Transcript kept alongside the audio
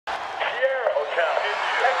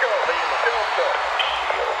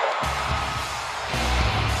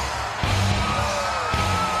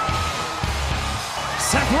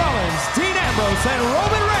Seth Rollins, Dean Ambrose, and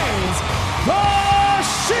Roman Reigns, The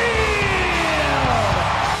Shield!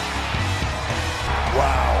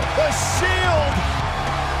 Wow. The Shield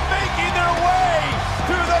making their way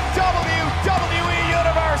through the WWE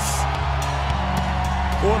Universe.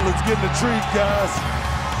 Boy, let's get in the treat, guys.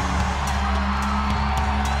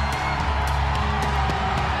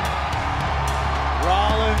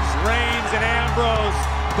 Rollins, Reigns, and Ambrose,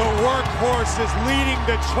 the workhorses leading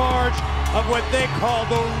the charge of what they call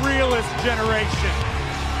the realest generation.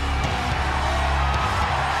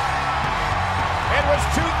 It was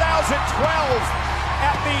 2012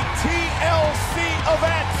 at the TLC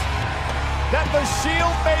event that the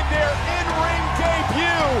Shield made their in-ring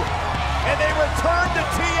debut, and they returned to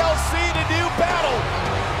TLC to do battle.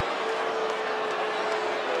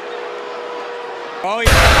 Oh,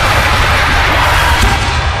 yeah.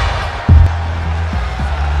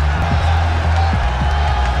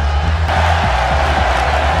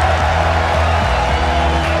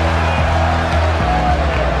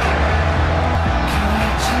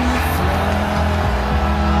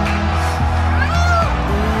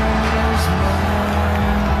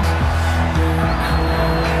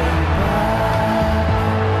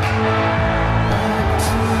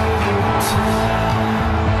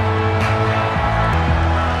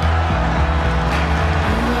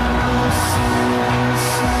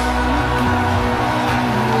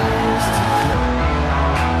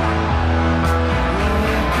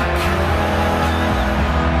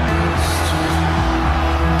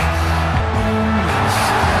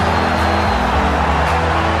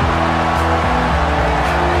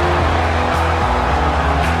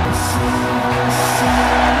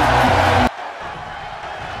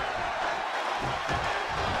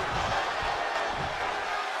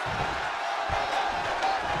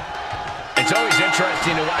 It's always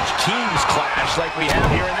interesting to watch teams clash like we have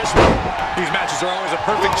here in this one. These matches are always a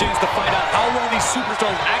perfect chance to find out how well these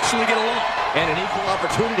superstars actually get along. And an equal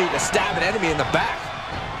opportunity to stab an enemy in the back.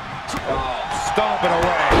 Oh, stomping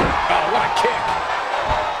away. Oh, what a kick.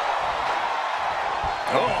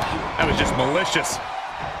 Oh, that was just malicious.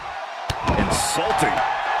 Insulting.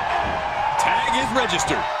 Tag is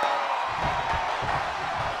registered.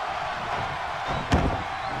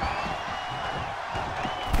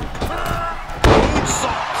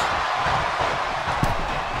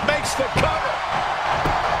 Makes the cover.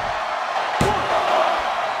 1,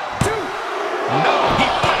 2. No, he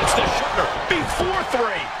bites the shoulder before 3.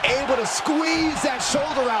 Able to squeeze that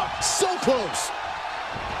shoulder out. So close.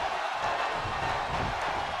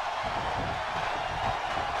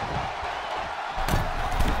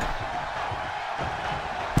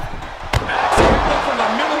 From the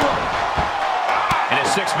middle rope. In a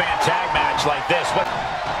 6-man tag match like this, what?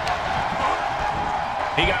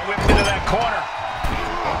 He got whipped into that corner.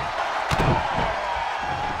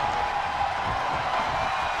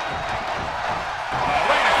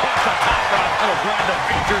 Right across the top rope. That'll grind the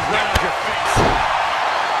features right out your face.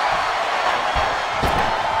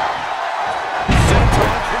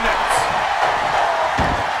 Senton connects.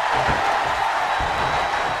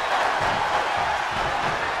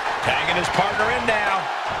 Tagging his partner in now.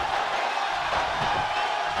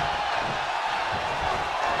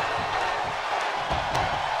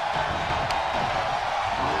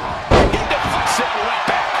 He deflects it right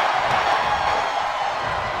back.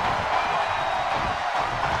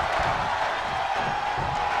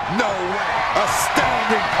 No way.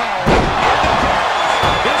 Astounding power.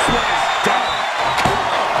 This one is done.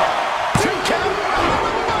 2 count.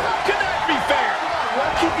 How can that be fair?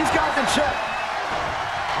 Well, keep these guys in check.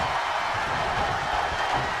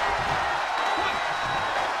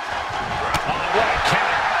 Oh, what a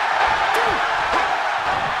counter.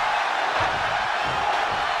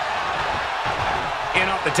 In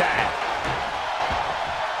off the tag.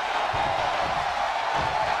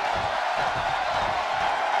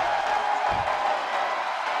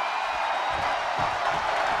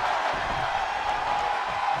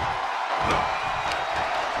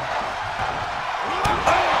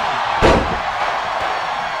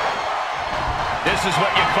 This is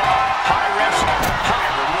what you call high risk, high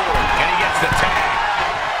reward. And he gets the tag.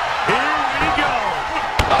 Here we go.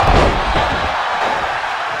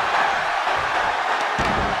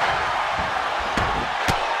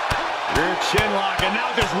 Rear chin lock, and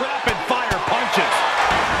now just rapid fire punches.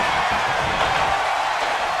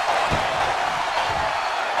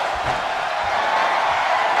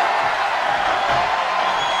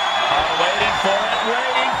 Waiting for it,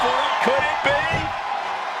 waiting for it. Could it be?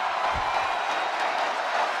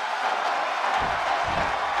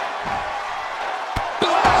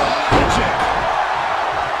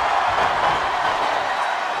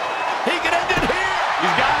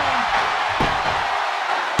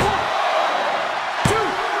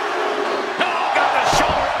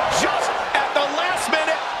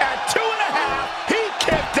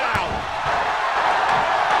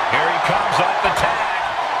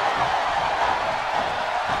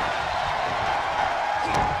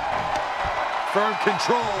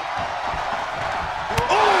 control.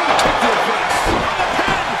 Oh, kick to the face. The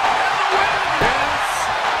pin.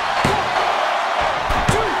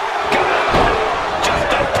 Just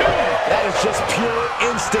a two. That is just pure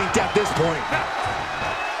instinct at this point.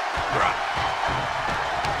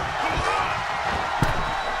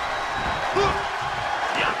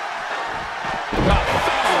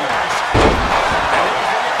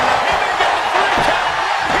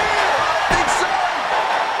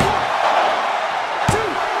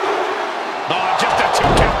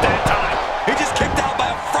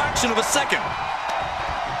 Of a second.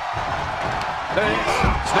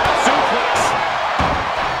 Snap suplex.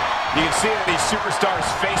 You can see it in these superstars'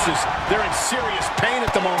 faces. They're in serious pain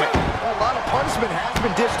at the moment. A lot of punishment has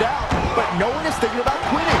been dished out, but no one is thinking about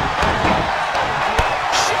quitting.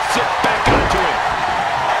 Shifts it back onto him.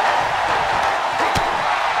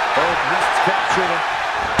 Both wrists captured.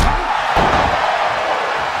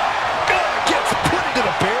 Gets put into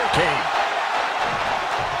the barricade.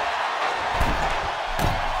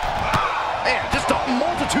 Man, just a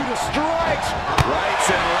multitude of strikes. Rights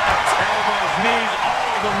and lefts, elbows, knees, all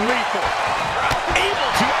of them lethal. Able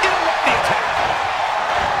to interrupt the attack.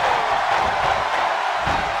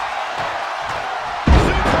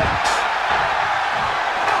 Suplex.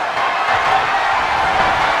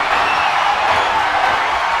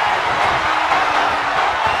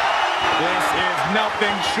 This is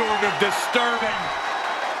nothing short of disturbing.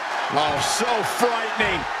 Oh, so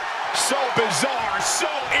frightening. So bizarre, so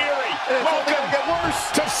eerie. Welcome get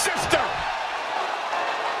worse to Sister.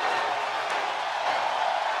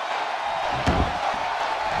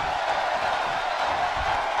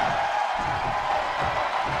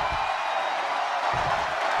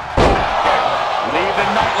 Leave the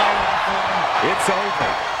nightlight on. It's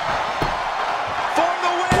over. For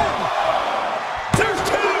the win. There's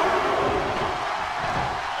two.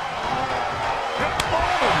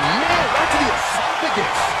 Oh, man, right to the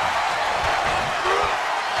esophagus.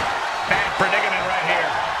 Predicament right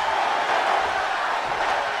here.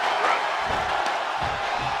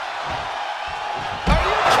 Are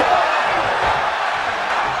you kidding?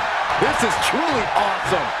 This is truly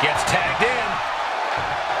awesome. Gets tagged in.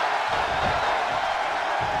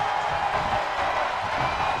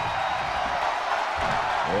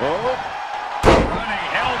 Oh. Running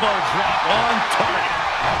elbow drop on target.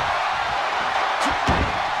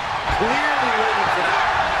 Clearly waiting for that.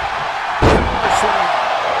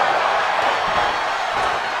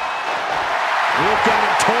 Look at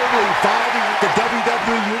him totally vibing with the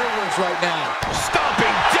WWE Universe right now.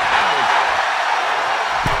 Stomping down.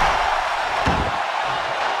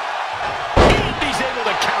 And he's able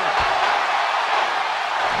to counter.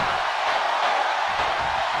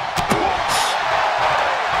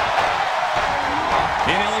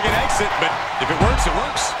 Inelegant exit, but if it works, it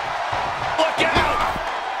works. Look out!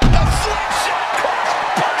 A slingshot cross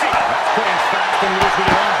body. That's putting fast and loose with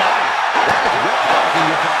your own body. That is recognizing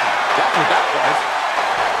your body. That's what that was.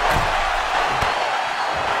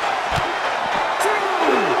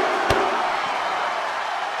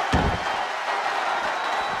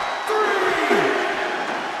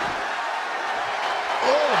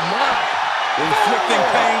 Oh, my. Inflicting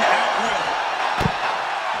pain at will.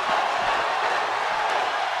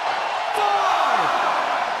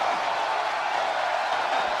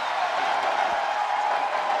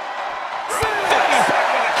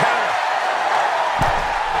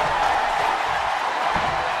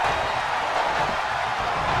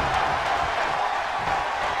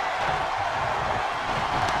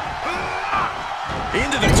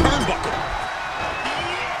 Into the turnbuckle.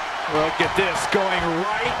 Look at this, going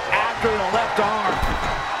right after the left arm.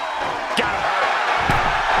 Got him.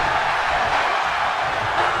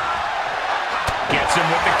 Gets him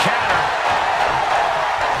with the counter.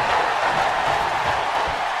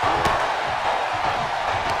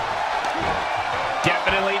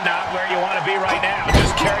 Definitely not where you want to be right now.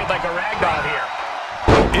 Just carried like a ragdoll here.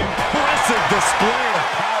 Impressive display of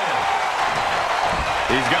power.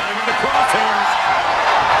 He's got him in the crosshairs.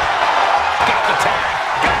 Got the tag.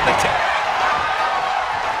 Got the tag.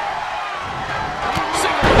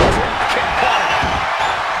 Single drop kick.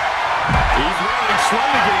 He's really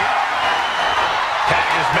slowly getting up. Tag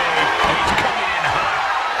is made, and he's coming in hot.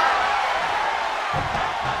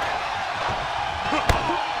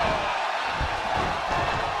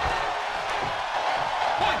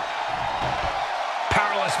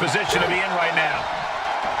 Powerless position to be in right now.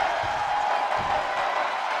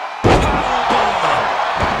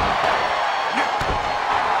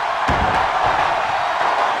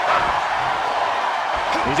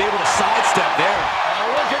 He's able to sidestep there. Oh,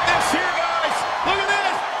 look at this here, guys. Look at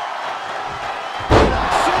this.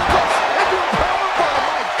 Suplex into a powerbomb.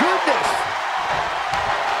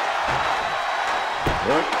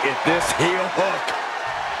 this heel hook.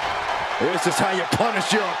 This is how you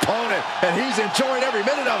punish your opponent, and he's enjoying every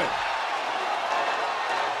minute of it.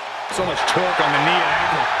 So much torque on the knee and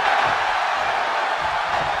ankle.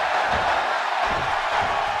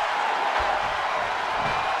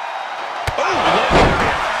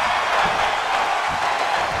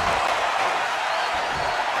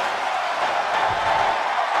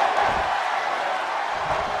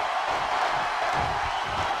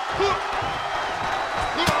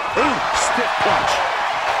 Stiff punch.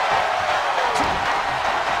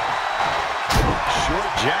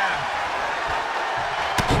 Short jab.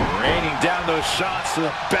 Raining down those shots to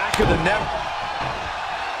the back of the neck.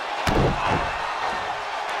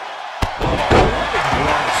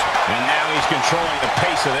 And now he's controlling the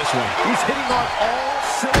pace of this one. He's hitting on all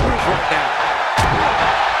cylinders right now.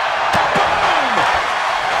 Boom!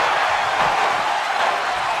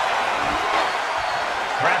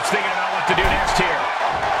 Perhaps thinking about what to do next here.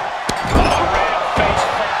 Ram face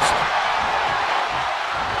first.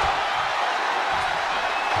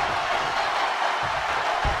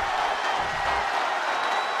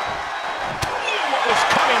 What was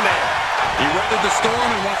coming there? He weathered the storm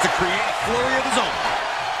and wants to create a flurry of his own.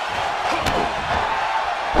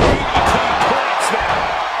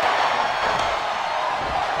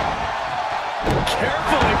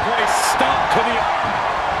 Carefully placed stomp to the arm.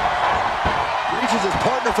 Reaches his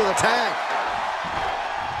partner for the tag.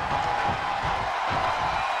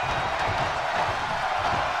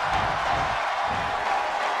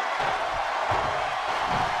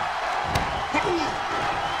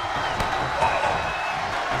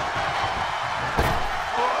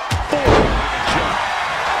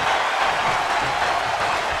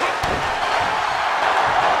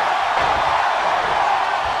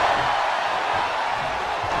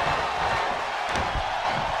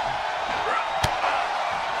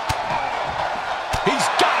 He's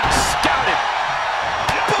got him scouted.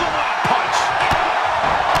 Boom, punch.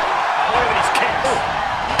 Look at these kicks.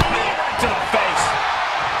 Knee right to the face.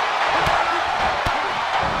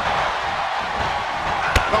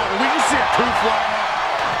 Oh, we can see a proof right now.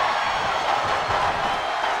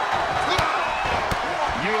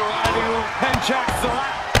 Utilizing a little pen check to the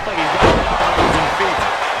left. Like he's got the arms and feet.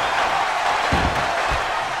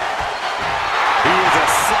 He is a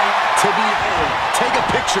sight to behold. Take a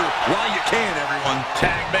picture while you can, everyone.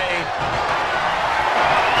 Tag made.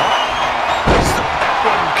 Saw that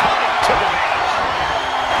one coming to the edge.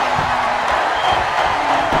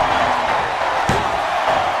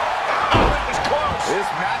 Oh, that was close. This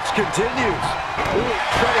match continues. Ooh,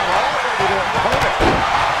 treading all over their opponent.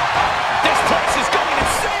 This place is going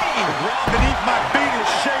insane. The ground beneath my feet is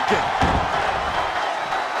shaking.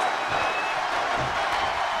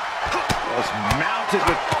 Was mounted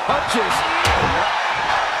with punches.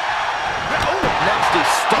 Oh, nasty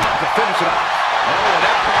stop to finish it off. Oh,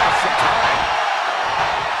 that buys some time.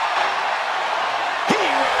 He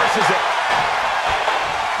reverses it.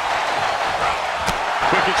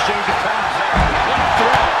 Quick exchange of punches there. What a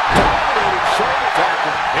throw. Dominating shoulder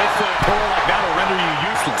tackle. It's a pull like that will render you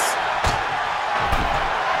useless.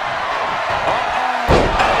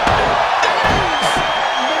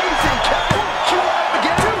 Amazing counter. Cue up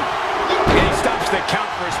again. And he stops the count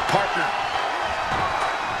for his partner.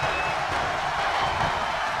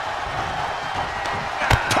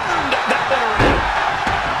 Turned that one around.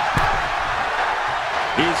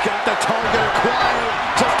 He's got the target acquired.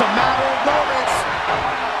 Just a matter of moments.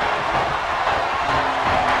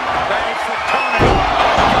 Thanks for coming.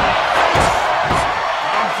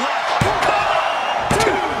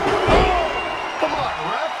 Come on,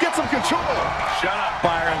 ref. Get some control. Shut up,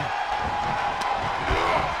 Byron.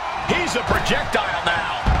 He's a projectile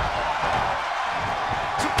now.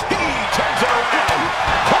 He turns it around.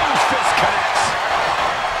 Close fist connects.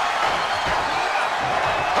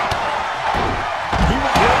 He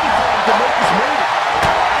was ready for him to make his move.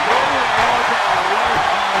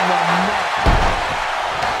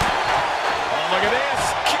 Oh, look at this.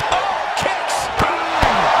 Oh, kicks.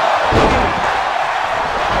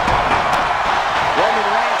 Roman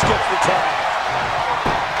Reigns gets the tag.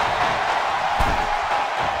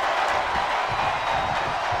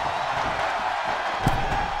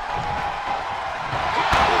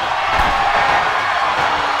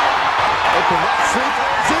 Open that sleeper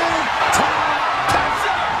is in. Time's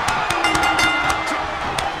up.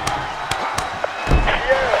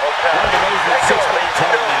 One of those that 6-way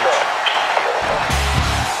title match.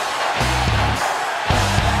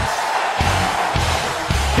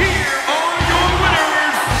 Here are your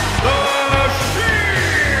winners, The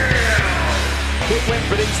Shield. Big win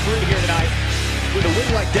for these three here tonight. With a win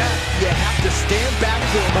like that, you have to stand back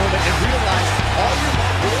for a moment and realize all your